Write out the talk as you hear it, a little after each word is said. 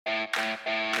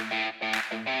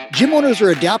Gym owners are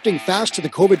adapting fast to the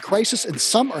COVID crisis, and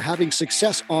some are having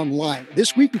success online.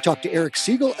 This week, we talked to Eric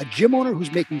Siegel, a gym owner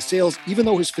who's making sales even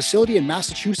though his facility in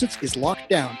Massachusetts is locked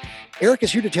down. Eric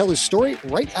is here to tell his story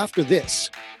right after this.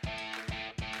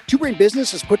 Two Brain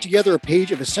Business has put together a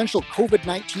page of essential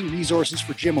COVID-19 resources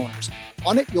for gym owners.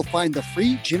 On it, you'll find the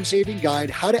free gym-saving guide,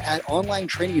 how to add online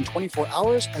training in 24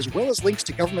 hours, as well as links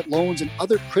to government loans and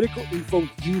other critical info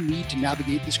you need to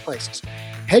navigate this crisis.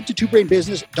 Head to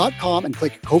twobrainbusiness.com and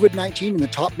click COVID-19 in the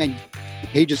top menu. The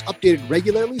page is updated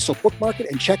regularly, so bookmark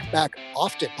it and check back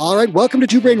often. All right, welcome to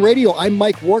Two Brain Radio. I'm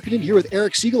Mike Warkenden here with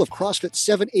Eric Siegel of CrossFit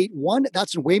 781.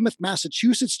 That's in Weymouth,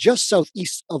 Massachusetts, just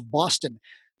southeast of Boston.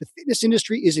 The fitness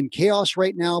industry is in chaos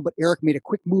right now, but Eric made a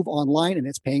quick move online and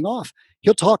it's paying off.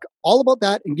 He'll talk all about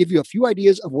that and give you a few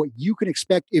ideas of what you can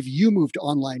expect if you move to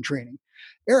online training.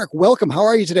 Eric, welcome. How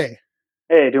are you today?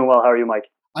 Hey, doing well. How are you, Mike?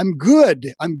 I'm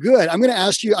good. I'm going to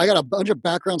ask you, I got a bunch of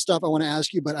background stuff I want to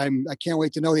ask you, but I can't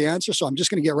wait to know the answer. So I'm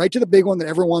just going to get right to the big one that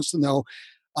everyone wants to know.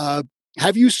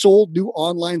 Have you sold new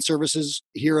online services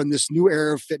here in this new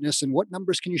era of fitness, and what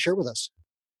numbers can you share with us?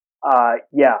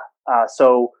 Yeah.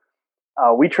 So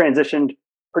we transitioned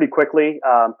pretty quickly,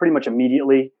 pretty much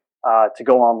immediately to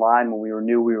go online when we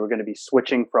knew we were going to be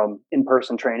switching from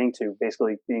in-person training to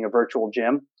basically being a virtual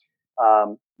gym.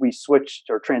 We switched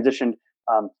or transitioned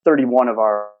 31 of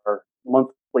our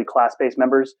monthly class-based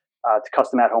members to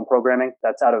custom at-home programming.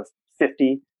 That's out of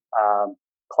 50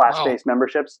 class-based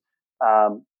memberships.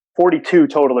 42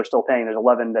 total are still paying. There's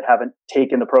 11 that haven't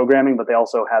taken the programming, but they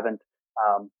also haven't,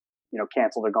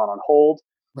 canceled or gone on hold.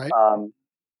 Right.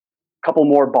 Couple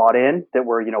more bought in that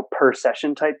were, per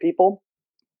session type people.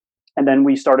 And then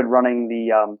we started running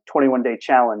the 21-day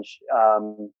challenge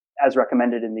as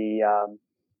recommended in the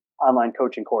online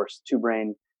coaching course, Two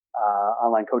Brain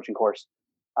online coaching course.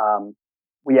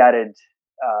 We added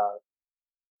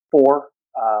 4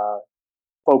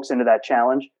 folks into that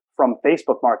challenge from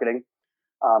Facebook marketing.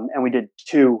 And we did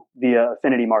 2 via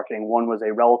affinity marketing. One was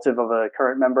a relative of a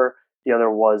current member. The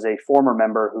other was a former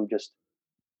member who just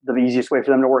the easiest way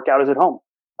for them to work out is at home.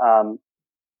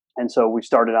 And so we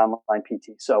started online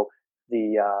PT. So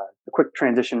the quick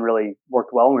transition really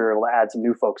worked well, and we were able to add some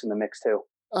new folks in the mix too.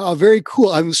 Oh, very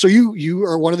cool. So you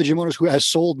are one of the gym owners who has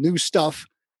sold new stuff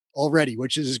already,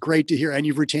 which is great to hear. And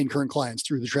you've retained current clients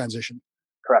through the transition.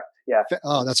 Correct. Yeah.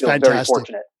 Oh, that's Feel fantastic. Very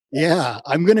fortunate. Yeah,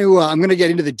 I'm going to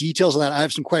get into the details of that. I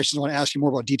have some questions. I want to ask you more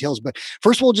about details, but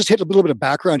first of all, just hit a little bit of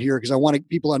background here because I want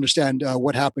people to understand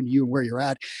what happened to you and where you're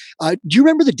at. Do you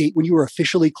remember the date when you were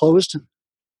officially closed?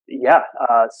 Yeah.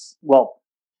 Well,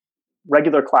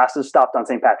 regular classes stopped on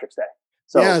St. Patrick's Day.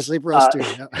 So, yeah, same for us too.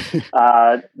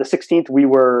 Yeah. The 16th, we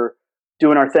were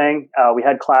doing our thing. We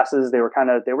had classes. They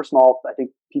were small. I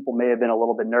think people may have been a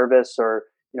little bit nervous, or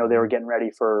they were getting ready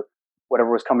for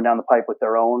whatever was coming down the pipe with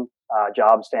their own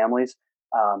jobs, families.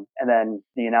 And then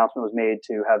the announcement was made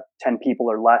to have 10 people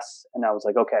or less. And I was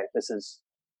like, okay,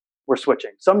 we're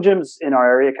switching. Some gyms in our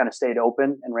area kind of stayed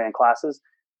open and ran classes.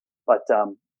 But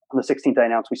on the 16th, I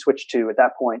announced we switched to, at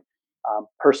that point,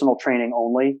 personal training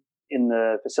only in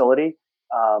the facility,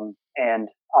 and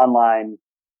online,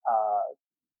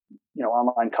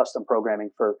 online custom programming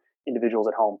for individuals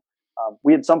at home.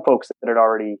 We had some folks that had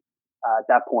already, at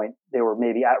that point, they were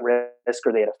maybe at risk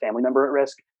or they had a family member at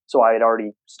risk. So I had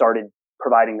already started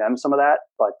providing them some of that.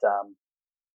 But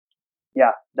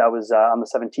that was on the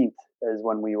 17th is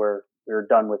when we were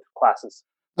done with classes.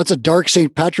 That's a dark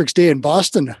St. Patrick's Day in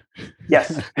Boston.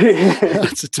 Yes.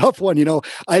 That's a tough one.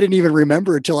 I didn't even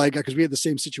remember until because we had the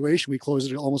same situation. We closed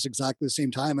it at almost exactly the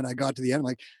same time. And I got to the end, I'm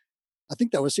like, I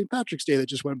think that was St. Patrick's Day that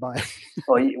just went by.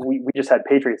 Well, we just had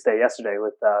Patriots Day yesterday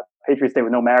with Patriots Day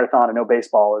with no marathon and no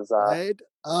baseball is right.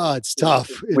 Oh, it's tough.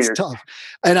 It's weird. Tough.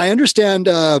 And I understand,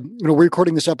 we're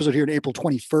recording this episode here on April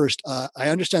 21st. I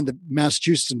understand that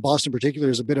Massachusetts and Boston in particular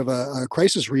is a bit of a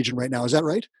crisis region right now. Is that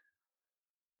right?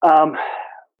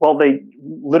 Well, they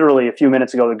literally a few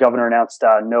minutes ago, the governor announced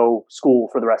no school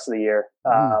for the rest of the year.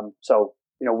 So,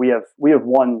 we have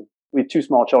 2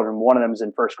 small children. One of them is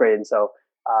in first grade. And so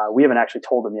we haven't actually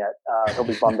told him yet. He'll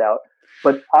be bummed out.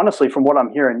 But honestly, from what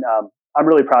I'm hearing, I'm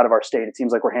really proud of our state. It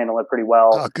seems like we're handling it pretty well.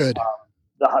 Oh, good.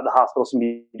 The hospital seem to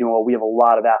be doing well. We have a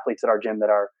lot of athletes at our gym that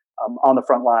are on the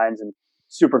front lines, and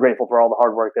super grateful for all the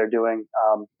hard work they're doing.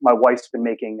 My wife's been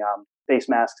making face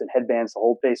masks and headbands to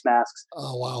hold face masks.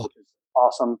 Oh, wow. Which is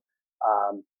awesome.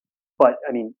 But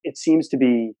I mean, it seems to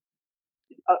be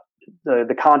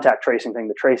the contact tracing thing.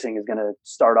 The tracing is going to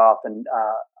start off, and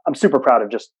I'm super proud of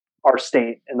just our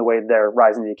state and the way they're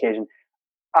rising to the occasion.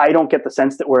 I don't get the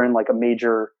sense that we're in like a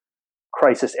major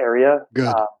crisis area.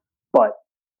 Good. But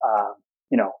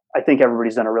I think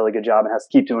everybody's done a really good job and has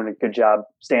to keep doing a good job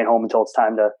staying home until it's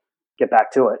time to get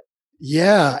back to it.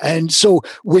 Yeah. And so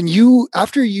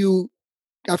after you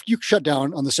shut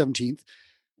down on the 17th,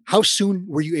 how soon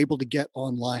were you able to get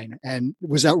online? And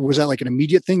was that like an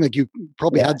immediate thing? Like you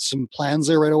probably Yeah. had some plans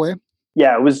there right away?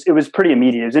 Yeah, it was pretty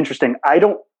immediate. It was interesting.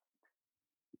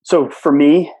 So for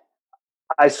me,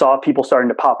 I saw people starting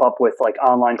to pop up with like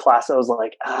online classes. I was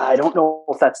like, I don't know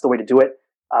if that's the way to do it.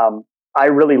 I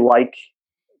really like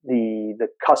the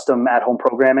custom at home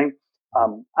programming.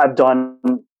 I've done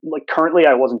like currently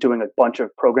I wasn't doing a bunch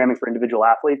of programming for individual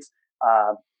athletes,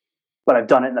 but I've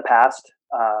done it in the past,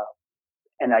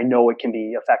 and I know it can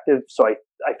be effective. So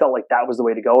I felt like that was the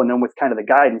way to go. And then with kind of the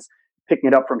guidance, picking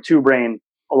it up from Two Brain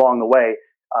along the way,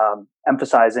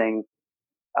 emphasizing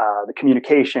the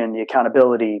communication, the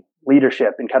accountability,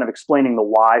 leadership, and kind of explaining the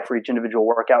why for each individual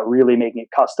workout, really making it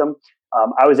custom.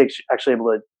 I was actually able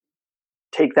to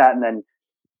take that and then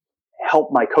help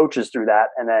my coaches through that,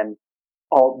 and then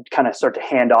I'll kind of start to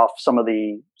hand off some of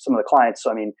the clients.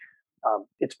 So I mean,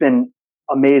 it's been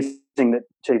amazing that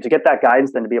to get that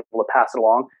guidance, then to be able to pass it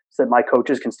along, so that my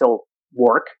coaches can still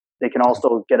work. They can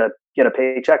also get a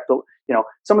paycheck.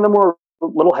 Some of them were a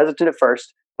little hesitant at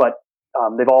first, but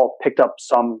they've all picked up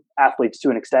some athletes to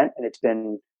an extent, and it's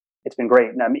been great.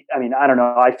 And I mean, I don't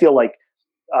know. I feel like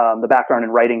the background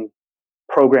in writing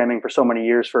programming for so many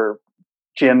years for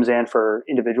gyms and for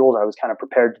individuals, I was kind of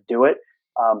prepared to do it.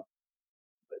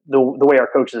 The way our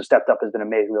coaches have stepped up has been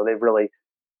amazing, though. They've really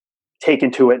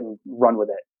taken to it and run with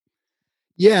it.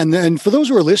 Yeah. And then for those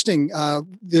who are listening,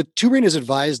 the Two Brain is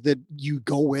advised that you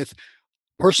go with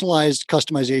personalized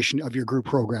customization of your group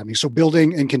programming. So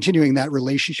building and continuing that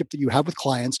relationship that you have with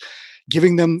clients,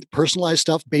 giving them personalized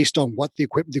stuff based on what the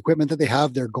equipment that they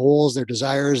have, their goals, their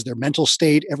desires, their mental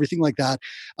state, everything like that.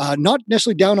 Not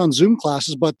necessarily down on Zoom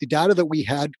classes, but the data that we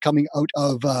had coming out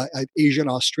of Asia and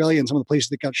Australia and some of the places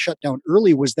that got shut down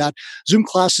early was that Zoom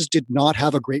classes did not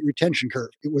have a great retention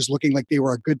curve. It was looking like they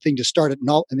were a good thing to start at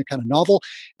and they're kind of novel,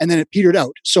 and then it petered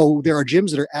out. So there are gyms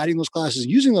that are adding those classes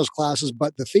and using those classes,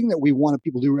 but the thing that we wanted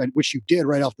people to do, and which you did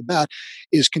right off the bat,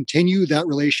 is continue that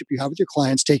relationship you have with your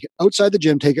clients, take it outside the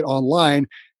gym, take it online,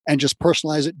 and just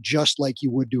personalize it just like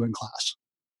you would do in class.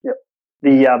 Yep.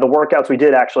 The workouts we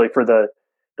did actually for the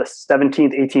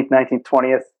 17th, 18th, 19th,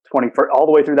 20th, 21st, all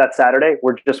the way through that Saturday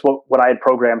were just what I had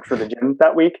programmed for the gym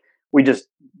that week. We just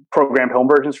programmed home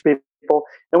versions for people.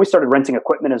 Then we started renting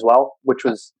equipment as well, which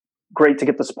was great to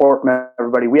get the support from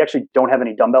everybody. We actually don't have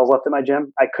any dumbbells left at my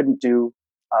gym. I couldn't do,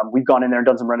 we've gone in there and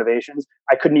done some renovations.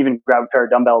 I couldn't even grab a pair of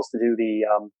dumbbells to do the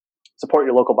support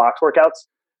your local box workouts.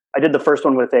 I did the first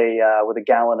one with a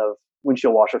gallon of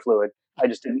windshield washer fluid. I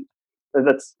just didn't.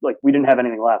 That's like we didn't have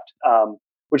anything left,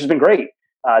 which has been great.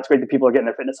 It's great that people are getting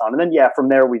their fitness on. And then from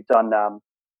there we've done.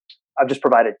 I've just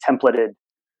provided templated.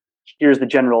 Here's the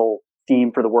general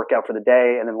theme for the workout for the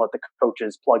day, and then let the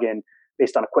coaches plug in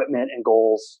based on equipment and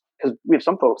goals. Because we have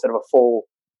some folks that have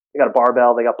they got a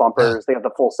barbell, they got bumpers, they got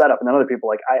the full setup, and then other people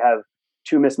like I have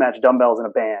 2 mismatched dumbbells and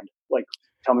a band. Like,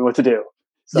 tell me what to do.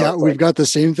 So yeah, we've got the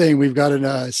same thing. We've got a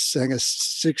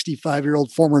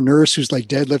 65-year-old former nurse who's like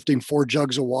deadlifting 4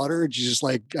 jugs of water. She's just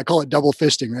like, I call it double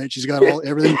fisting, right? She's got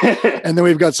everything. And then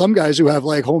we've got some guys who have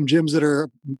like home gyms that are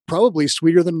probably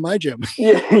sweeter than my gym.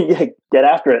 Yeah, get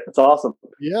after it. It's awesome.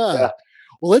 Yeah.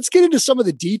 Well, let's get into some of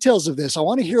the details of this. I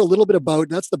want to hear a little bit about,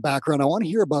 that's the background. I want to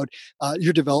hear about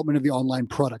your development of the online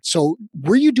product. So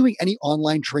were you doing any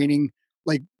online training?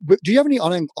 Like, do you have any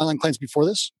online clients before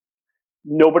this?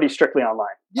 Nobody strictly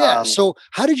online. Yeah. So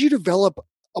how did you develop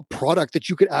a product that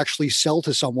you could actually sell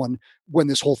to someone when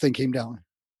this whole thing came down?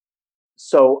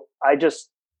 So I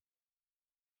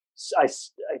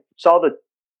saw the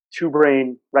Two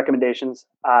Brain recommendations.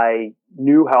 I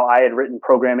knew how I had written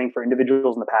programming for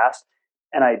individuals in the past.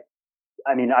 And I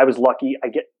mean, I was lucky. I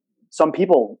get some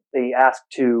people, they asked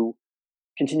to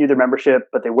continue their membership,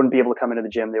 but they wouldn't be able to come into the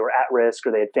gym. They were at risk,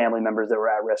 or they had family members that were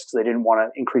at risk. So they didn't want to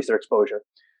increase their exposure.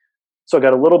 So I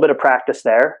got a little bit of practice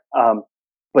there.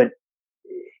 But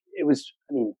it was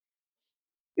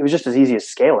just as easy as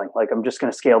scaling. Like, I'm just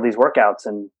going to scale these workouts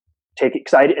and take it.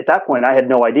 Cause at that point I had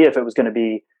no idea if it was going to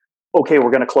be, okay,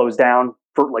 we're going to close down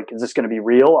for like, is this going to be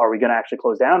real? Are we going to actually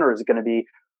close down? Or is it going to be,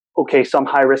 okay, some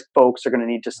high risk folks are going to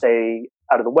need to stay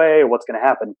out of the way, or what's going to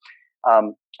happen?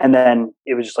 And then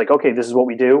it was just like, okay, this is what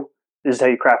we do. This is how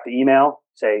you craft the email.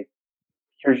 Say,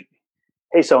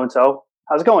 hey, so-and-so,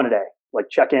 how's it going today? Like,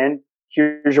 check in.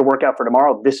 Here's your workout for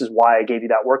tomorrow. This is why I gave you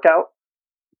that workout.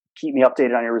 Keep me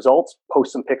updated on your results.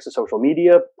 Post some pics to social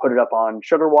media. Put it up on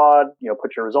SugarWOD.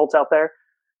 Put your results out there,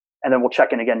 and then we'll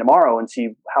check in again tomorrow and see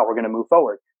how we're going to move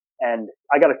forward. And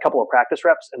I got a couple of practice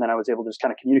reps, and then I was able to just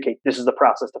kind of communicate. This is the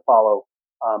process to follow.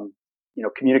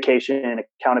 Communication and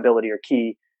accountability are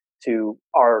key to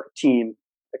our team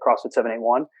at CrossFit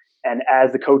 781. And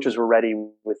as the coaches were ready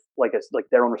with like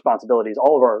their own responsibilities,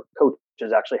 all of our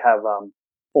coaches actually have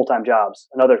full-time jobs.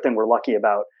 Another thing we're lucky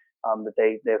about, that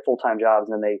they have full-time jobs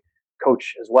and then they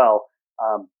coach as well.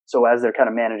 So as they're kind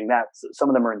of managing that, some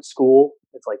of them are in school.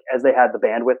 It's like as they had the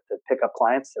bandwidth to pick up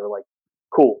clients, they were like,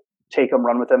 cool, take them,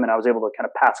 run with them. And I was able to kind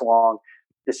of pass along,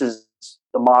 this is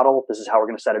the model, this is how we're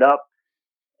going to set it up.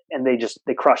 And they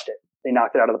crushed it. They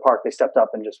knocked it out of the park. They stepped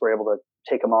up and just were able to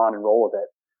take them on and roll with it.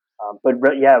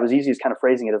 But yeah, it was easy as kind of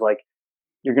phrasing it as like,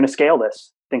 you're going to scale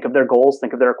this. Think of their goals,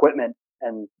 think of their equipment,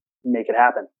 and make it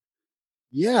happen.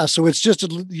 Yeah. So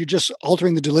you're just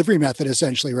altering the delivery method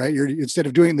essentially, right? Instead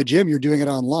of doing it in the gym, you're doing it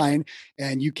online,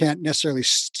 and you can't necessarily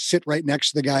sit right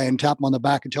next to the guy and tap him on the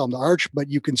back and tell him to arch, but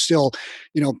you can still,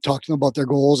 talk to them about their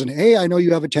goals. And, hey, I know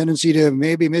you have a tendency to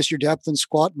maybe miss your depth and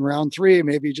squat in round 3.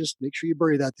 Maybe just make sure you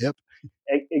bury that hip.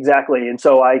 Exactly. And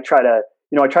so I try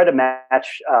to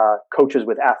match coaches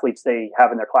with athletes they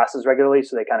have in their classes regularly,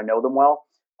 so they kind of know them well.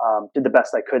 Did the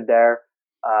best I could there.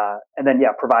 And then,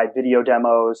 provide video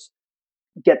demos,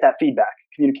 get that feedback.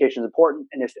 Communication is important.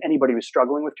 And if anybody was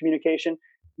struggling with communication,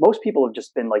 most people have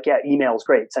just been like, yeah, email is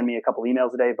great. Send me a couple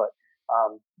emails a day. But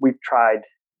we've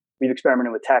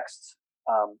experimented with texts.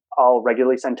 I'll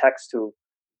regularly send texts to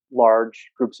large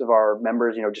groups of our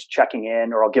members, just checking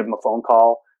in, or I'll give them a phone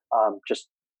call. Just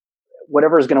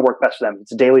whatever is going to work best for them. If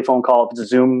it's a daily phone call, if it's a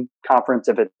Zoom conference,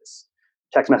 if it's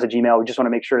text message, email, we just want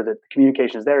to make sure that the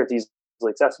communication is there. It's easily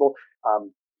accessible. So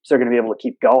they're going to be able to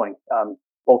keep going,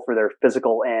 both for their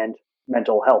physical and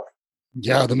mental health.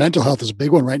 Yeah, the mental health is a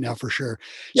big one right now for sure.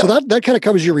 Yep. So that kind of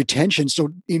covers your retention. So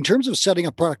in terms of setting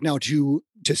up product now to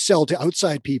sell to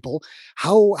outside people,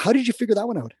 how did you figure that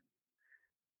one out?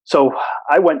 So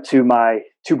I went to my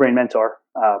two-brain mentor,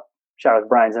 shout out to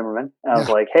Brian Zimmerman. And I was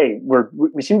like, hey,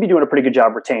 we seem to be doing a pretty good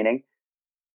job retaining.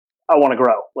 I want to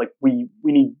grow. Like we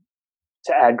need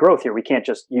to add growth here. We can't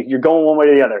just, you're going one way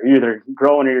or the other. You're either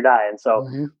growing or you're dying. So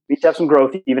we need to have some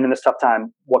growth even in this tough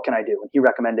time. What can I do? And he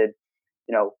recommended,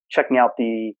 checking out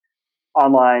the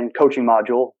online coaching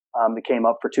module that came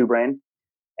up for Two Brain,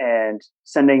 and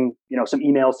sending, some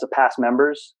emails to past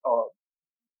members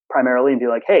primarily, and be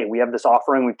like, hey, we have this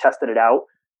offering. We've tested it out.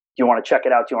 Do you want to check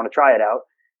it out? Do you want to try it out?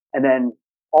 And then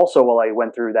also, while I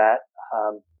went through that,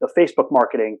 the Facebook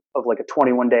marketing of like a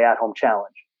 21-day at-home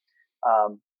challenge.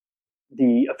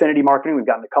 The affinity marketing, we've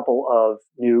gotten a couple of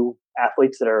new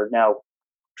athletes that are now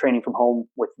training from home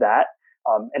with that.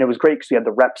 And it was great because we had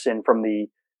the reps in from the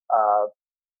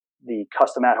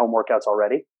custom at-home workouts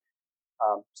already.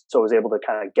 So I was able to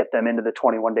kind of get them into the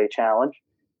 21-day challenge.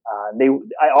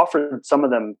 I offered some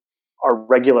of them our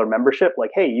regular membership, like,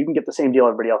 hey, you can get the same deal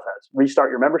everybody else has. Restart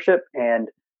your membership. And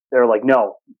they're like,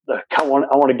 no, I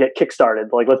want to get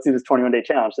kickstarted. Like, let's do this 21-day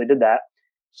challenge. They did that.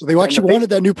 So they actually wanted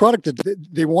that new product.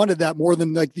 They wanted that more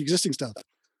than like the existing stuff.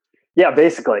 Yeah,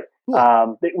 basically.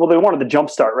 Cool. They wanted the jump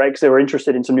start, right? Because they were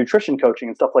interested in some nutrition coaching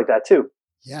and stuff like that too.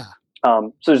 Yeah.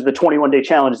 So there's the 21-day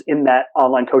challenge in that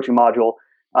online coaching module.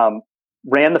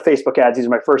 Ran the Facebook ads. These are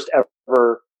my first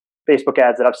ever Facebook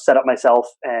ads that I've set up myself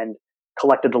and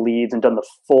collected the leads and done the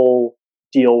full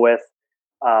deal with.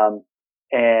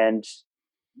 And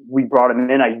we brought them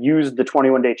in. I used the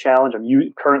 21-day challenge. I'm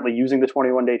currently using the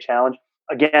 21-day challenge.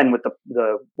 Again, with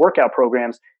the workout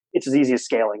programs, it's as easy as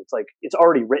scaling. It's like, it's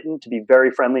already written to be very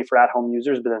friendly for at-home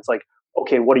users, but then it's like,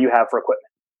 okay, what do you have for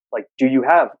equipment? Like, do you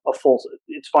have a full,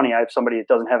 it's funny, I have somebody that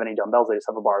doesn't have any dumbbells, they just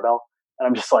have a barbell. And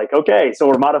I'm just like, okay, so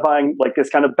we're modifying like this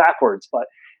kind of backwards, but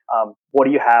what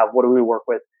do you have? What do we work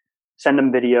with? Send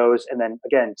them videos. And then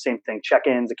again, same thing,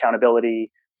 check-ins,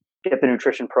 accountability, get the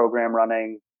nutrition program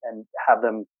running, and have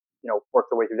them, work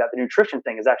their way through that. The nutrition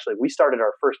thing is actually, we started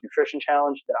our first nutrition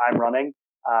challenge that I'm running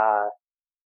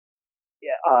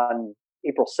on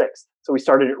April 6th. So we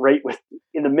started it right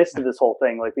in the midst of this whole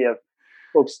thing. Like, we have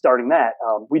folks starting that.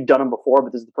 We'd done them before,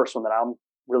 but this is the first one that I'm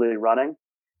really running.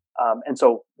 And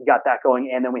so we got that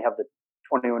going. And then we have the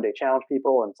 21-day challenge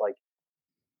people. And it's like,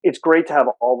 it's great to have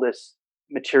all this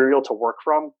material to work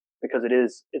from, because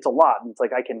it's a lot. And it's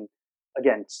like, I can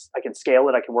scale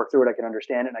it. I can work through it. I can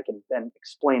understand it. And I can then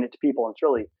explain it to people. And it's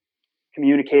really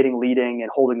communicating, leading, and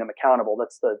holding them accountable.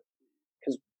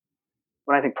 Because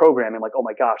when I think programming, like, oh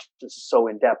my gosh, this is so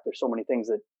in depth. There's so many things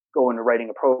that go into writing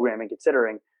a program and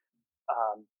considering.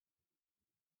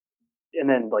 And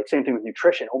then like same thing with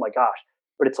nutrition. Oh my gosh.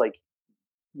 But it's like,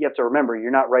 you have to remember,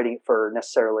 you're not writing it for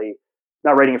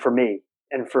me.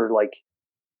 And for like,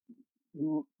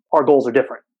 our goals are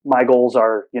different. My goals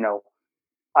are,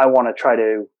 I want to try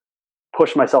to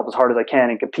push myself as hard as I can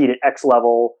and compete at X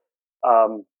level,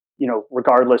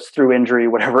 regardless through injury,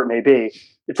 whatever it may be.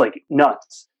 It's like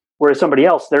nuts. Whereas somebody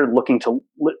else, they want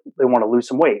to lose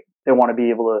some weight. They want to be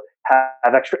able to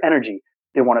have extra energy.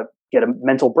 They want to get a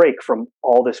mental break from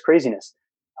all this craziness,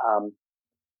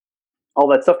 all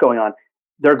that stuff going on.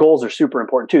 Their goals are super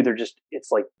important too.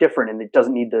 It's like different, and it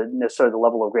doesn't need necessarily the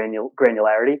level of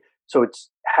granularity. So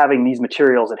it's having these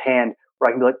materials at hand where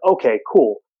I can be like, okay,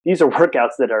 cool. These are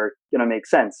workouts that are going to make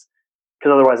sense.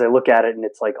 Because otherwise I look at it and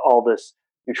it's like all this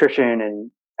nutrition and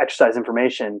exercise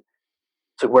information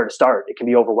to where to start. It can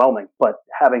be overwhelming, but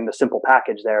having the simple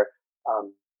package there,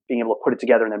 being able to put it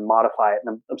together and then modify it.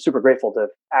 And I'm super grateful to have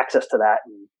access to that,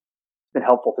 and it's been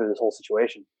helpful through this whole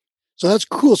situation. So that's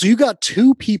cool. So you got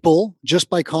 2 people just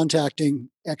by contacting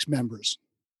ex-members.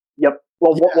 Yep.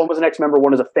 Well, one was an ex-member,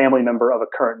 one is a family member of a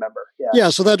current member.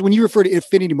 Yeah. So that when you refer to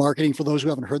affinity marketing, for those who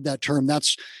haven't heard that term,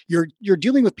 that's you're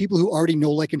dealing with people who already know,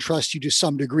 like, and trust you to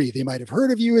some degree. They might have heard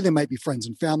of you, they might be friends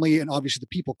and family, and obviously the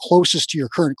people closest to your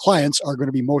current clients are going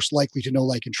to be most likely to know,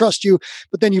 like, and trust you.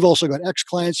 But then you've also got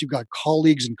ex-clients, you've got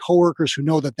colleagues and coworkers who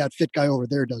know that fit guy over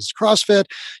there does CrossFit.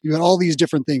 You've got all these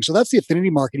different things. So that's the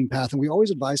affinity marketing path, and we always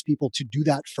advise people to do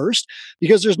that first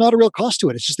because there's not a real cost to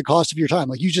it. It's just the cost of your time.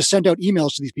 Like, you just sent out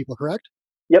emails to these people, correct?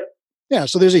 Yep. Yeah.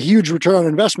 So there's a huge return on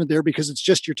investment there because it's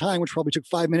just your time, which probably took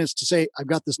 5 minutes to say, I've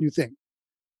got this new thing.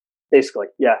 Basically.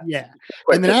 Yeah. Yeah.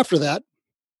 And then after that,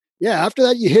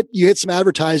 you hit some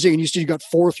advertising, and you said you got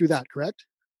 4 through that, correct?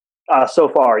 So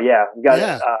far. Yeah. We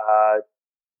got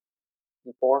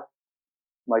 4,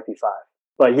 might be 5,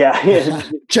 but yeah.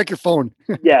 Check your phone.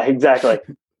 Yeah, exactly.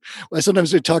 Well,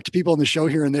 sometimes we talk to people on the show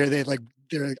here and there. They're like,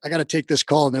 I got to take this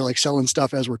call, and they're like selling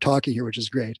stuff as we're talking here, which is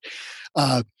great.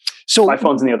 So my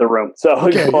phone's in the other room, so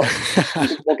okay. We'll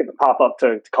get the pop up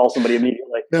to call somebody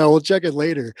immediately. No, we'll check it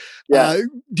later. Yeah.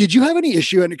 Did you have any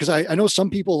issue? And because I know some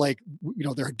people, like,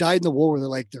 they're dyed in the wool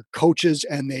where they're coaches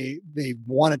and they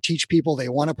want to teach people, they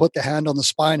want to put the hand on the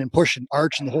spine and push and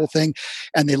arch and the whole thing,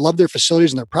 and they love their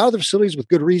facilities and they're proud of their facilities with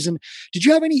good reason. Did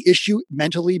you have any issue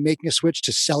mentally making a switch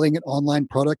to selling an online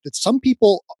product that some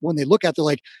people, when they look at, they're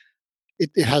like,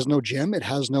 it has no gym, it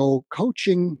has no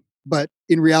coaching, but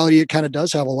in reality, it kind of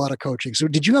does have a lot of coaching. So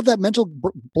did you have that mental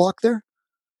block there?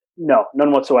 No,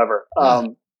 none whatsoever.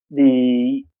 Because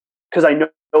I know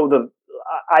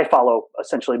I follow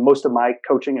essentially most of my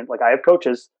coaching, and like, I have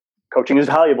coaches. Coaching is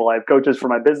valuable. I have coaches for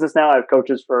my business now. I have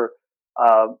coaches for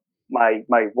my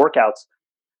workouts.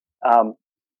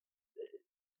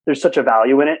 There's such a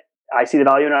value in it. I see the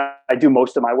value in it. I do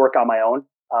most of my work on my own,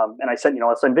 and I'll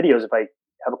send videos if I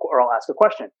have or I'll ask a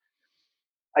question.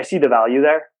 I see the value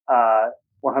there,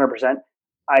 100%.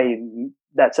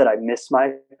 That said, I miss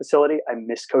my facility. I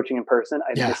miss coaching in person.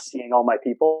 I miss seeing all my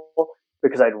people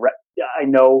because I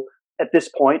know at this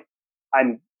point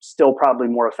I'm still probably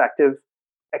more effective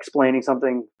explaining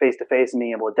something face to face and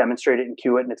being able to demonstrate it and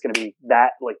cue it, and it's going to be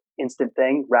that, like, instant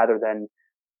thing rather than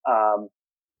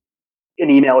an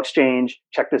email exchange.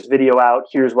 Check this video out.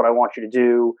 Here's what I want you to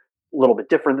do. A little bit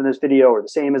different than this video, or the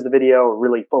same as the video, or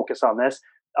really focus on this.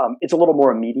 It's a little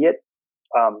more immediate,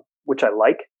 which I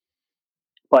like,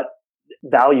 but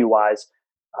value-wise,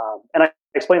 and I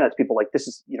explain that to people, like, this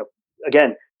is,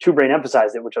 again, Two Brain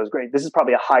emphasized it, which was great. This is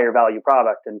probably a higher value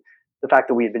product, and the fact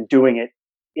that we had been doing it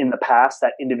in the past,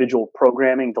 that individual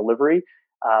programming delivery,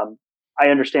 I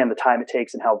understand the time it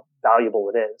takes and how valuable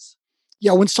it is.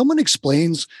 Yeah, when someone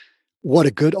explains what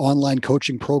a good online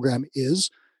coaching program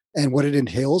is and what it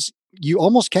entails, you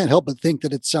almost can't help but think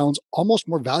that it sounds almost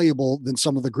more valuable than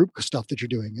some of the group stuff that you're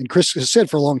doing. And Chris has said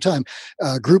for a long time,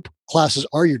 group classes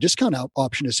are your discount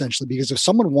option, essentially, because if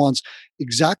someone wants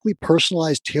exactly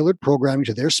personalized, tailored programming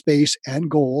to their space and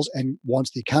goals, and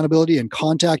wants the accountability and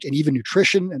contact and even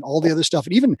nutrition and all the other stuff,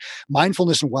 and even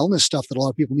mindfulness and wellness stuff that a lot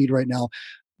of people need right now,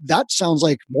 that sounds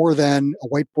like more than a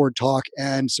whiteboard talk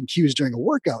and some cues during a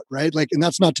workout, right? Like, and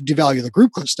that's not to devalue the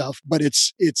group stuff, but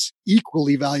it's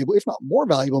equally valuable, if not more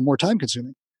valuable, more time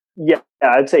consuming. Yeah,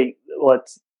 I'd say, well,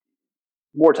 it's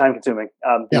more time consuming.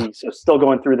 So still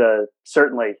going through the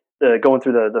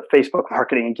Facebook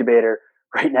marketing incubator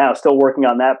right now, still working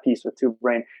on that piece with Two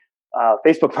Brain.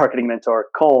 Facebook marketing mentor,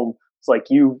 Colm, it's like,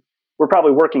 we're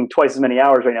probably working twice as many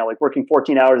hours right now, like working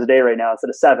 14 hours a day right now instead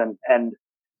of 7. And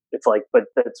it's like, but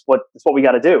that's what we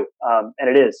got to do. And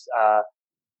it is,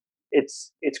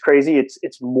 it's crazy.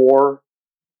 It's more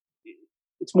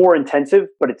intensive,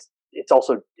 but it's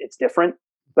also different,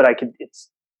 but it's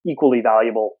equally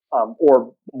valuable,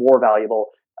 or more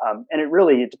valuable. And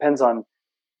it depends on,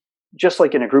 just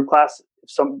like in a group class,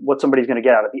 what somebody's going to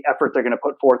get out of the effort they're going to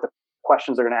put forth, the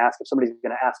questions they're going to ask. If somebody's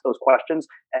going to ask those questions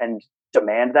and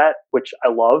demand that, which I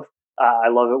love, I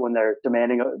love it when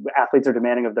athletes are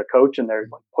demanding of their coach and they're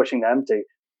like, pushing them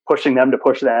to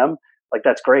push them. Like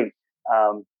that's great.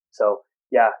 So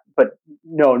yeah, but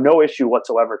no issue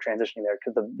whatsoever transitioning there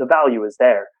because the value is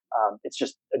there. It's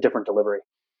just a different delivery.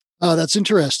 Oh, that's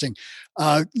interesting.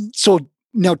 So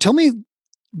now tell me,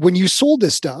 when you sold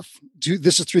this stuff,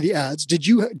 this is through the ads. Did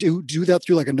you do that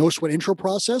through like a no sweat intro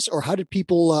process, or how did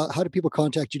people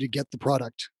contact you to get the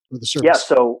product or the service? Yeah,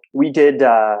 so we did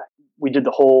the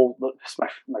whole. This is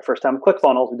my first time with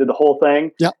ClickFunnels. We did the whole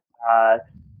thing. Yeah.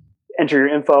 Enter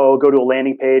your info, go to a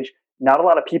landing page. Not a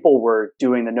lot of people were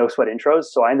doing the no sweat intros,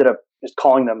 so I ended up just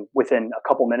calling them within a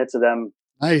couple minutes of them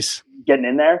Nice. getting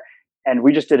in there, and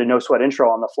we just did a no sweat intro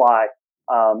on the fly.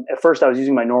 At first, I was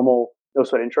using my normal no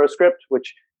sweat intro script,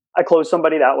 which I closed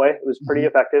somebody that way. It was pretty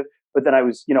effective. But then I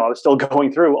was still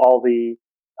going through all the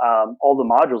modules, all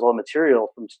the material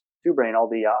from TwoBrain, all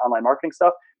the online marketing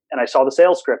stuff, and I saw the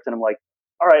sales script, and I'm like,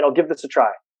 all right, I'll give this a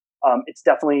try. It's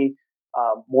definitely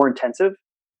more intensive,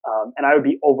 and I would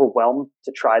be overwhelmed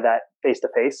to try that face to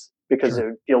face because it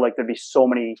would feel like there'd be so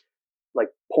many like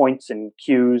points and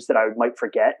cues that I might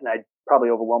forget, and I'd probably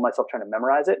overwhelm myself trying to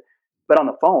memorize it. But on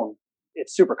the phone,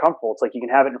 it's super comfortable. It's like you can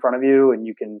have it in front of you, and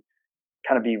you can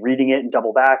kind of be reading it and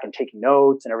double back and taking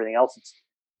notes and everything else. It's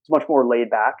much more laid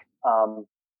back.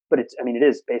 But it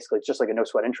is basically, it's just like a no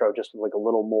sweat intro, just with like a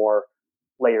little more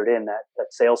layered in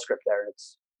that sales script there.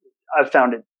 I've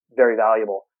found it very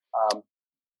valuable.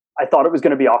 I thought it was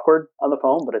going to be awkward on the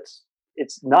phone, but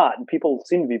it's not. And people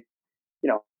seem to be,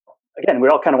 again, we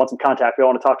all kind of want some contact. We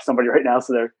all want to talk to somebody right now.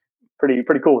 So they're pretty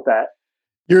cool with that.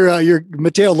 Your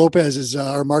Mateo Lopez is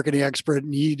our marketing expert,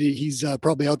 and he's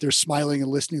probably out there smiling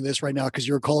and listening to this right now because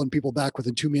you're calling people back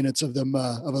within 2 minutes of them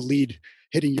of a lead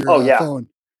hitting your phone.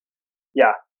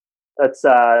 Yeah, that's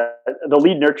the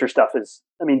lead nurture stuff is.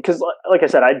 Because like I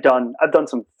said, I've done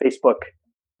some Facebook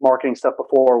marketing stuff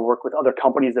before, work with other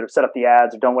companies that have set up the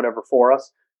ads or done whatever for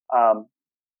us,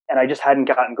 and I just hadn't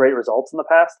gotten great results in the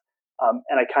past.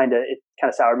 And it kind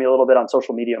of soured me a little bit on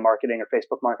social media marketing or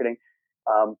Facebook marketing,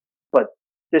 but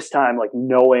this time, like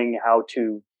knowing how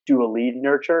to do a lead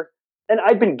nurture, and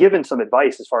I'd been given some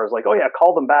advice as far as like, oh yeah,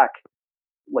 call them back,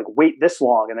 like wait this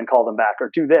long and then call them back,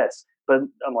 or do this. But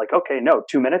I'm like, okay, no,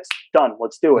 2 minutes, done.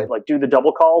 Let's do it. Like do the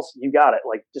double calls. You got it.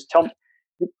 Like just tell me,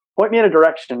 point me in a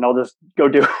direction, and I'll just go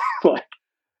do it. Like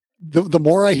the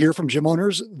more I hear from gym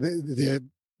owners, the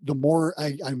more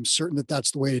I'm certain that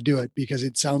that's the way to do it, because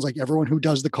it sounds like everyone who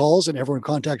does the calls and everyone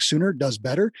contacts sooner does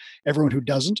better. Everyone who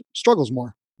doesn't struggles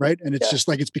more. Right. And it's just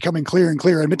like, it's becoming clearer and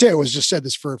clearer. And Mateo has just said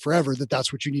this for forever,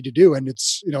 that's what you need to do. And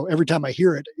it's, every time I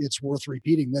hear it, it's worth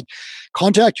repeating that.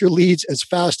 Contact your leads as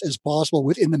fast as possible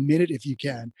within the minute, if you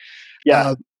can.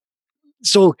 Yeah.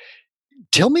 So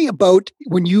tell me about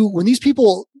when these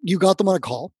people, you got them on a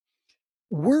call,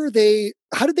 how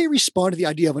did they respond to the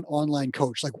idea of an online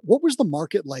coach? Like, what was the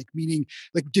market like? Meaning,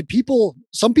 like,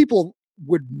 some people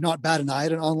would not bat an eye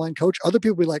at an online coach. Other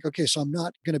people would be like, okay, so I'm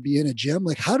not going to be in a gym.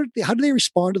 Like, how did they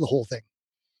respond to the whole thing?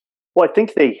 Well, I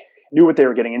think they knew what they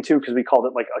were getting into because we called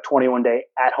it like a 21-day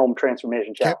at-home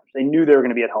transformation challenge. Okay. They knew they were going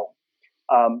to be at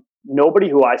home. Nobody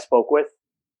who I spoke with,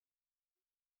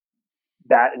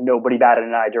 nobody batted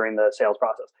an eye during the sales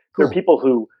process. Cool. There are people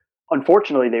who,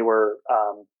 unfortunately, they were,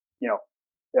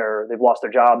 they've lost their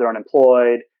job, they're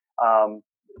unemployed.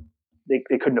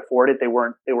 They couldn't afford it. They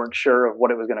weren't sure of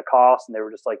what it was going to cost, and they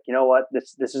were just like, you know what,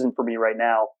 this isn't for me right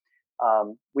now.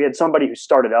 We had somebody who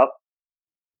started up,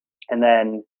 and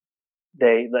then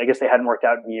I guess they hadn't worked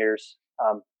out in years,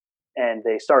 and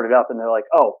they started up, and they're like,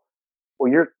 oh,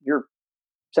 well, you're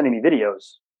sending me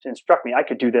videos to instruct me. I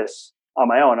could do this on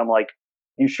my own. I'm like,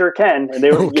 you sure can. And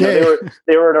they were okay.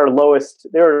 they were at our lowest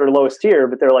tier,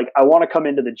 but they're like, I want to come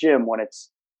into the gym when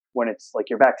it's like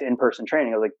you're back to in-person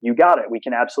training. I was like, you got it. We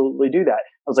can absolutely do that.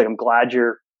 I was like, I'm glad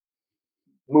you're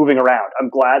moving around. I'm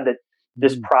glad that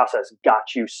this process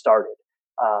got you started,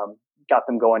 got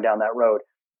them going down that road.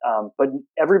 But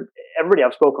everybody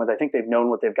I've spoken with, I think they've known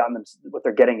what what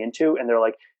they're getting into. And they're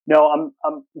like, no,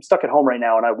 I'm stuck at home right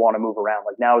now and I want to move around.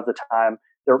 Like now is the time.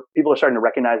 People are starting to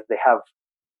recognize that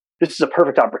this is a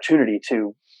perfect opportunity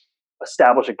to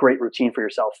establish a great routine for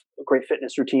yourself, a great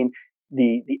fitness routine.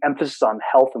 The emphasis on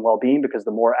health and well-being, because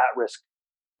the more at-risk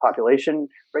population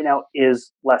right now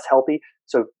is less healthy.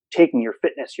 So taking your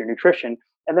fitness, your nutrition,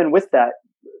 and then with that,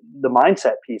 the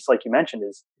mindset piece, like you mentioned,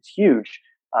 is huge.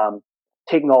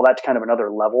 Taking all that to kind of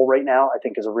another level right now, I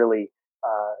think is a really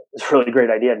great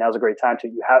idea. Now's a great time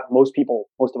most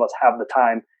of us have the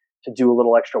time to do a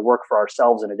little extra work for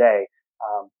ourselves in a day.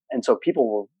 And so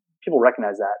people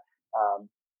recognize that.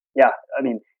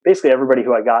 Basically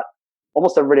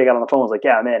almost everybody I got on the phone was like,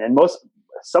 yeah, man. And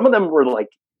some of them were like,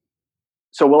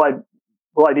 so will I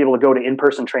be able to go to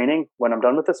in-person training when I'm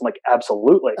done with this? I'm like,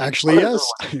 absolutely. Actually, yes.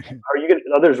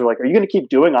 Others were like, are you going to keep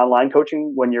doing online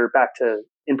coaching when you're back to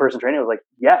in-person training? I was like,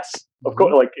 yes, of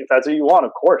course. Like, if that's what you want,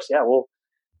 of course. Yeah, we'll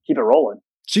keep it rolling.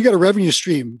 So you got a revenue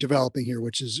stream developing here,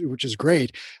 which is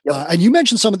great. Yep. And you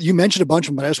mentioned you mentioned a bunch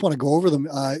of them, but I just want to go over them.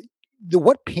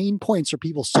 What pain points are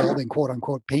people solving, quote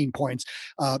unquote pain points?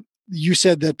 You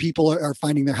said that people are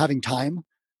finding they're having time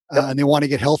and they want to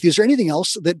get healthy. Is there anything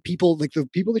else that people, like the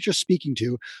people that you're speaking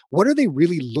to, what are they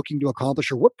really looking to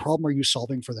accomplish, or what problem are you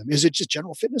solving for them? Is it just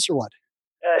general fitness or what?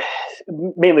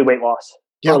 Mainly weight loss.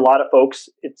 For a lot of folks,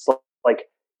 it's like,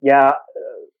 yeah,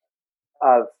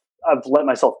 I've let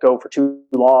myself go for too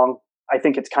long. I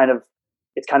think it's kind of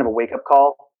a wake up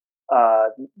call.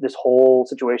 This whole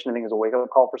situation, I think, is a wake up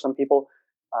call for some people,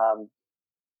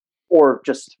 or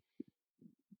just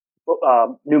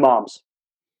new moms,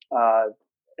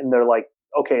 and they're like,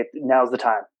 okay, now's the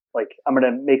time. Like, I'm going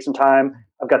to make some time.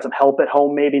 I've got some help at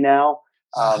home maybe now.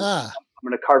 I'm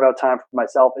going to carve out time for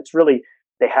myself. It's really,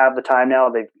 they have the time now.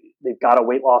 They've got a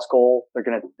weight loss goal. They're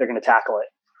going to tackle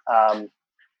it.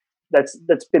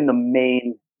 That's been the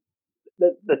main.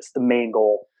 That's the main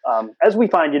goal. As we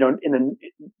find, when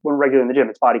we're regular in the gym,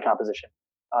 it's body composition.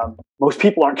 Most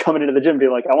people aren't coming into the gym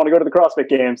being like, I want to go to the CrossFit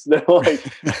Games. They're like,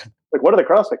 what are the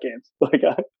CrossFit Games?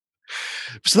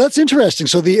 So that's interesting.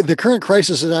 So the current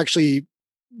crisis has actually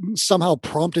somehow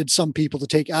prompted some people to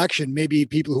take action. Maybe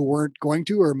people who weren't going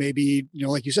to, or maybe,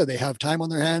 like you said, they have time on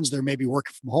their hands. They're maybe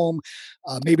working from home.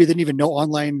 Maybe they didn't even know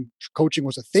online coaching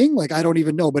was a thing. Like, I don't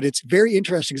even know, but it's very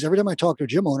interesting because every time I talk to a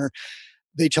gym owner,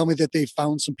 they tell me that they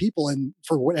found some people, and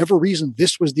for whatever reason,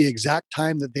 this was the exact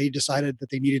time that they decided that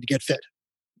they needed to get fit.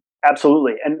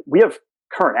 Absolutely. And we have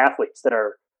current athletes that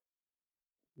are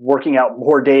working out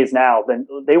more days now than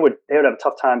they would have a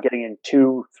tough time getting in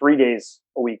 2-3 days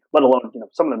a week, let alone,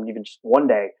 some of them even just one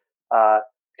day,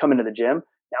 come into the gym.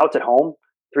 Now it's at home,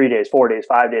 3 days, 4 days,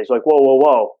 5 days. Like,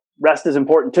 whoa. Rest is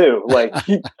important too. Like,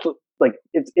 like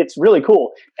it's really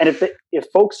cool. And if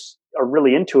folks are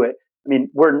really into it, I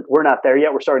mean, we're not there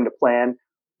yet. We're starting to plan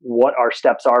what our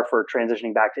steps are for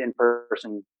transitioning back to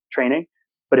in-person training.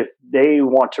 But if they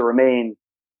want to remain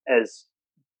as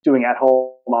doing at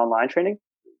home online training,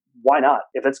 why not?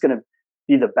 If it's going to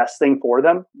be the best thing for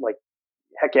them, like,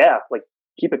 heck yeah, like,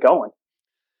 keep it going.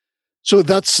 So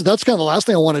that's kind of the last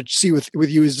thing I want to see with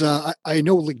you is I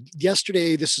know, like,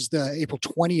 yesterday, this is the April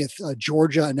 20th,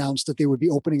 Georgia announced that they would be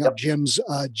opening up gyms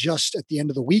just at the end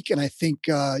of the week. And I think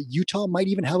Utah might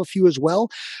even have a few as well.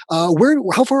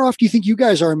 How far off do you think you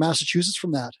guys are in Massachusetts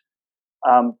from that?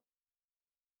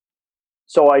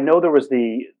 So I know there was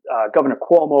the Governor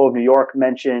Cuomo of New York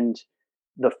mentioned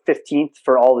the 15th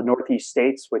for all the Northeast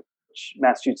states, which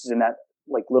Massachusetts is in that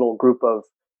like little group of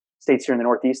states here in the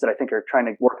Northeast that I think are trying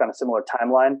to work on a similar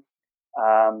timeline.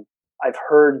 I've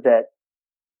heard that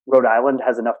Rhode Island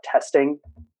has enough testing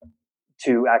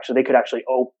to they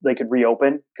could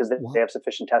reopen because they have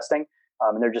sufficient testing,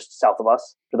 and they're just south of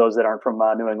us for those that aren't from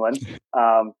New England.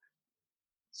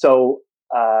 So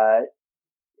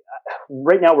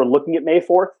right now we're looking at May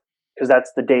 4th because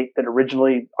that's the date that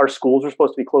originally our schools were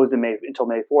supposed to be closed until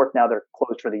May 4th. Now they're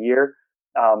closed for the year.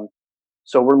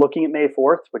 So we're looking at May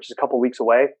 4th, which is a couple of weeks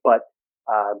away, but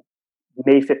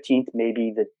May 15th may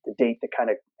be the date that kind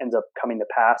of ends up coming to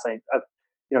pass. I've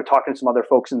talking to some other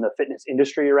folks in the fitness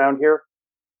industry around here.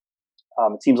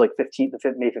 It seems like May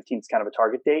 15th is kind of a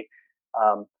target date.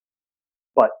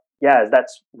 But yeah, as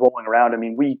that's rolling around, I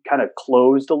mean, we kind of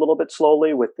closed a little bit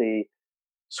slowly with the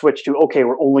switch to, okay,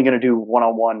 we're only going to do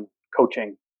one-on-one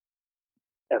coaching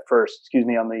at first,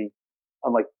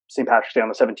 on like St. Patrick's Day on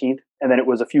the 17th. And then it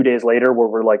was a few days later where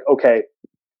we're like, okay,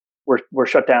 we're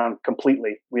shut down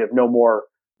completely. We have no more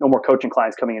coaching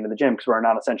clients coming into the gym because we're a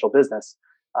non-essential business.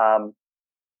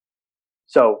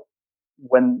 So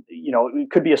when, it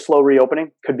could be a slow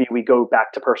reopening, could be we go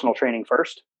back to personal training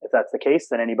first. If that's the case,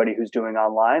 then anybody who's doing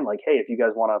online, like, hey, if you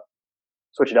guys want to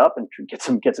switch it up and get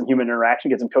some human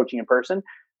interaction, get some coaching in person,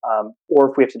 or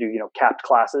if we have to do, capped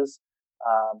classes,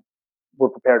 we're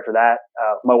prepared for that.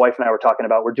 My wife and I were talking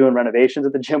about, we're doing renovations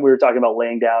at the gym. We were talking about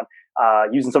laying down,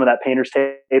 using some of that painter's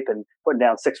tape and putting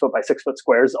down 6 foot by 6 foot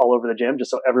squares all over the gym,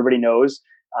 just so everybody knows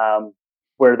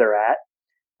where they're at.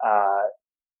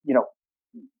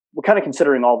 We're kind of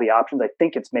considering all the options. I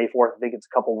think it's May 4th. I think it's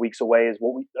a couple of weeks away that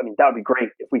would be great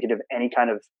if we could have any kind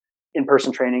of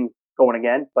in-person training going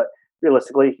again, but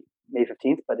realistically May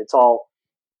 15th, but it's all,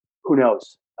 who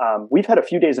knows? We've had a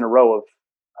few days in a row of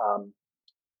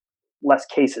less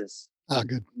cases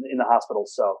in the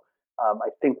hospitals. So I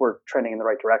think we're trending in the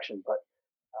right direction, but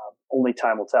only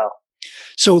time will tell.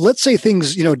 So let's say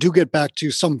things, do get back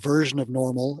to some version of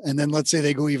normal, and then let's say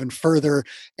they go even further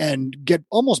and get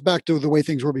almost back to the way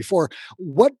things were before.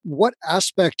 What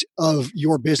aspect of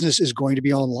your business is going to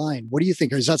be online? What do you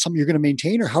think? Is that something you're going to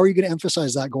maintain, or how are you going to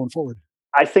emphasize that going forward?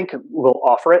 I think we'll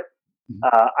offer it. Mhm.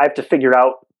 I have to figure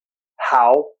out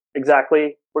how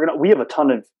exactly we have a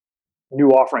ton of new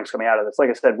offerings coming out of this. Like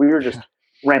I said, we were just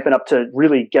ramping up to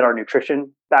really get our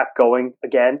nutrition back going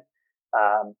again.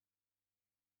 Um,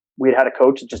 we had a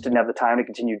coach that just didn't have the time to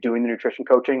continue doing the nutrition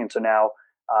coaching. And so now,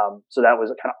 so that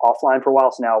was kind of offline for a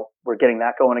while. So now we're getting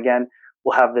that going again.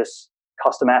 We'll have this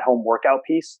custom at home workout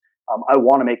piece. I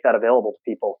want to make that available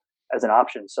to people as an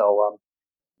option. So,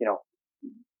 you know,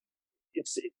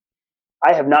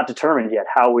 I have not determined yet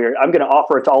I'm going to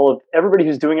offer it to all of everybody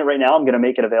who's doing it right now. I'm going to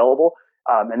make it available.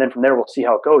 And then from there, we'll see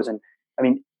how it goes. And I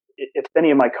mean, if any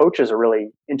of my coaches are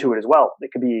really into it as well, it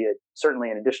could be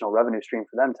certainly an additional revenue stream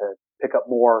for them to pick up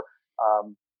more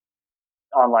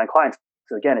online clients.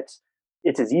 So again,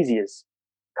 it's as easy as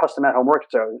custom at home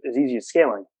workouts are as easy as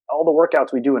scaling. All the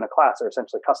workouts we do in a class are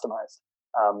essentially customized.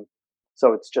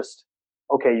 So it's just,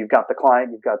 okay, you've got the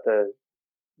client, you've got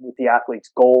with the athlete's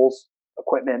goals,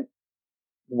 equipment,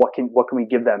 what can we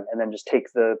give them, and then just take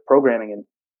the programming and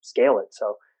scale it.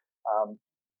 So,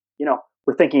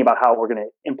 we're thinking about how we're going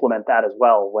to implement that as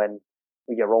well when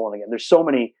we get rolling again. There's so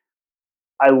many.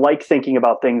 I like thinking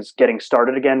about things getting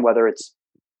started again, whether it's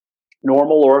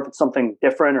normal or if it's something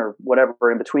different or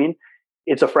whatever in between.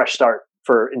 It's a fresh start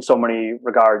in so many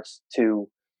regards to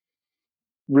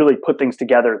really put things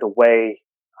together the way,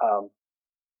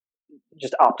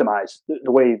 just optimize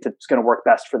the way that's going to work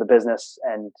best for the business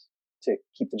and to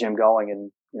keep the gym going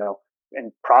and,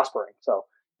 and prospering. So,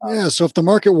 Yeah. So if the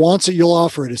market wants it, you'll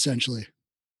offer it essentially.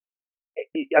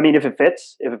 I mean, if it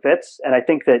fits, and I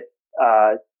think that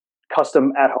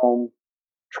custom at home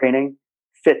training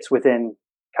fits within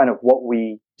kind of what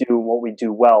we do and what we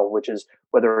do well, which is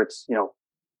whether it's,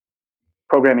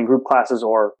 programming group classes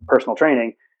or personal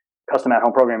training. Custom at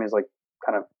home programming is like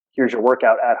kind of here's your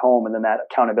workout at home, and then that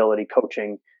accountability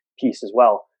coaching piece as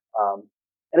well.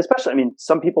 And especially, I mean,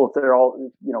 some people, if they're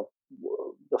all,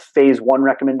 the phase one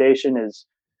recommendation is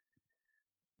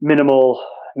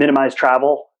minimize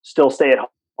travel, still stay at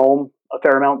home a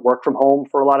fair amount, work from home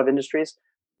for a lot of industries.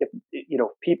 If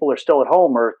people are still at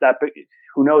home, or that,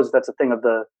 who knows if that's a thing of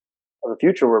the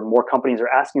future where more companies are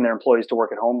asking their employees to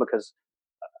work at home, because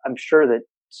I'm sure that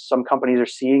some companies are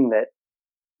seeing that,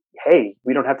 hey,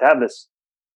 we don't have to have this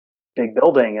big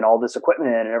building and all this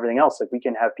equipment and everything else. Like, we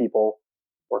can have people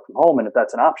work from home. And if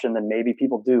that's an option, then maybe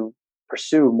people do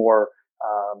pursue more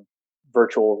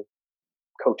virtual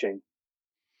coaching.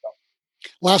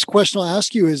 Last question I'll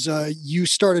ask you is, you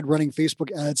started running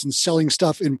Facebook ads and selling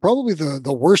stuff in probably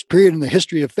the worst period in the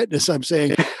history of fitness, I'm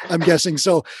guessing.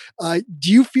 So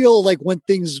do you feel like when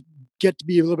things get to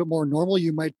be a little bit more normal,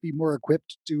 you might be more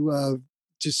equipped to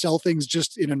sell things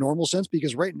just in a normal sense?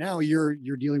 Because right now you're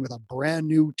dealing with a brand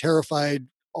new, terrified,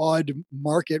 odd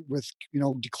market with,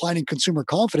 declining consumer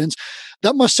confidence.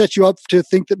 That must set you up to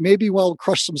think that maybe we'll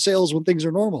crush some sales when things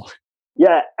are normal.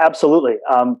 Yeah, absolutely.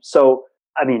 So,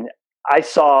 I mean, I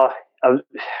saw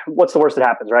what's the worst that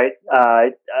happens, right?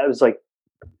 I was like,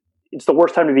 it's the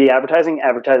worst time to be advertising.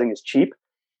 Advertising is cheap.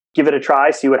 Give it a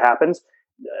try, see what happens.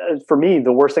 For me,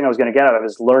 the worst thing I was going to get out of it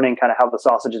is learning kind of how the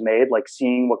sausage is made, like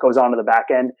seeing what goes on to the back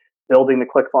end, building the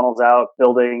ClickFunnels out,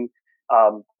 building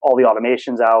all the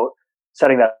automations out,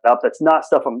 setting that up. That's not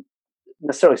stuff I'm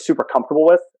necessarily super comfortable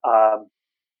with,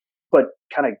 but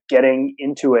kind of getting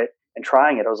into it and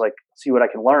trying it. I was like, see what I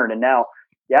can learn. And now,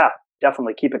 yeah,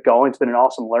 definitely keep it going. It's been an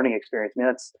awesome learning experience. I mean,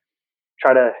 that's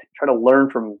try to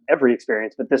learn from every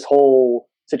experience, but this whole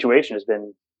situation has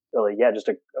been really, just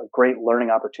a great learning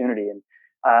opportunity. And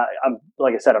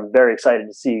like I said, I'm very excited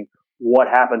to see what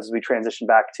happens as we transition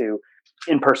back to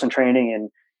in-person training and,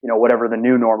 whatever the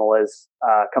new normal is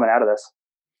coming out of this.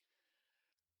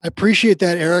 I appreciate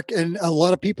that, Eric. And a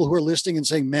lot of people who are listening and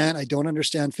saying, man, I don't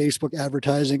understand Facebook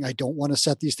advertising. I don't want to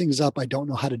set these things up. I don't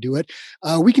know how to do it.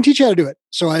 We can teach you how to do it.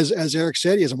 So as Eric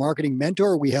said, he is a marketing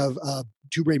mentor. We have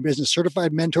Two Brain Business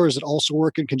certified mentors that also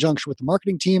work in conjunction with the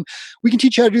marketing team. We can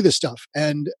teach you how to do this stuff.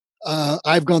 And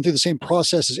I've gone through the same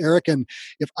process as Eric. And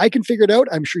if I can figure it out,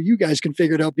 I'm sure you guys can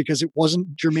figure it out, because it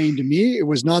wasn't germane to me. It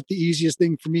was not the easiest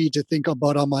thing for me to think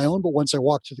about on my own. But once I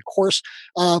walked through the course,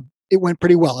 it went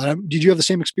pretty well. Did you have the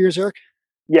same experience, Eric?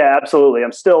 Yeah, absolutely.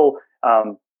 I'm still I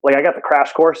got the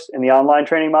crash course in the online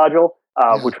training module,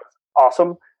 which was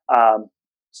awesome.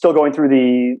 Still going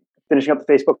through finishing up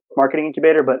the Facebook marketing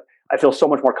incubator, but I feel so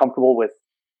much more comfortable with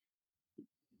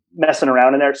messing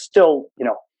around in there. Still,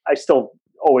 I still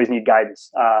always need guidance.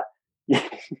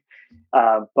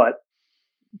 But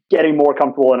getting more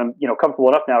comfortable, and I'm comfortable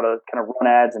enough now to kind of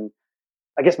run ads and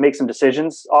I guess make some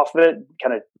decisions off of it,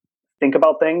 kind of think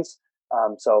about things.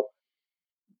 So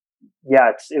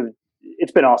yeah,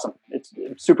 it's been awesome.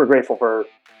 I'm super grateful for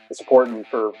the support and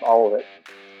for all of it.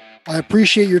 I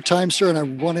appreciate your time, sir, and I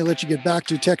want to let you get back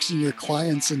to texting your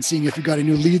clients and seeing if you got any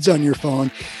new leads on your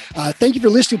phone. Thank you for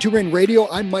listening to Two Brain Radio.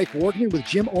 I'm Mike Warkman with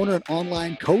gym owner and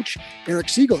online coach Eric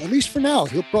Siegel. At least for now,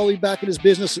 he'll probably be back in his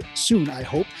business soon, I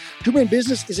hope. Two Brain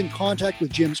Business is in contact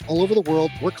with gyms all over the world.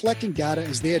 We're collecting data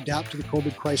as they adapt to the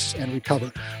COVID crisis and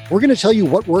recover. We're going to tell you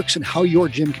what works and how your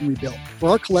gym can rebuild. For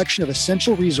our collection of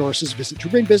essential resources, visit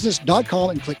twobrainbusiness.com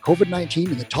and click COVID-19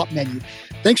 in the top menu.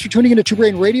 Thanks for tuning into Two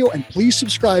Brain Radio, and please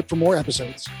subscribe for more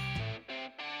episodes.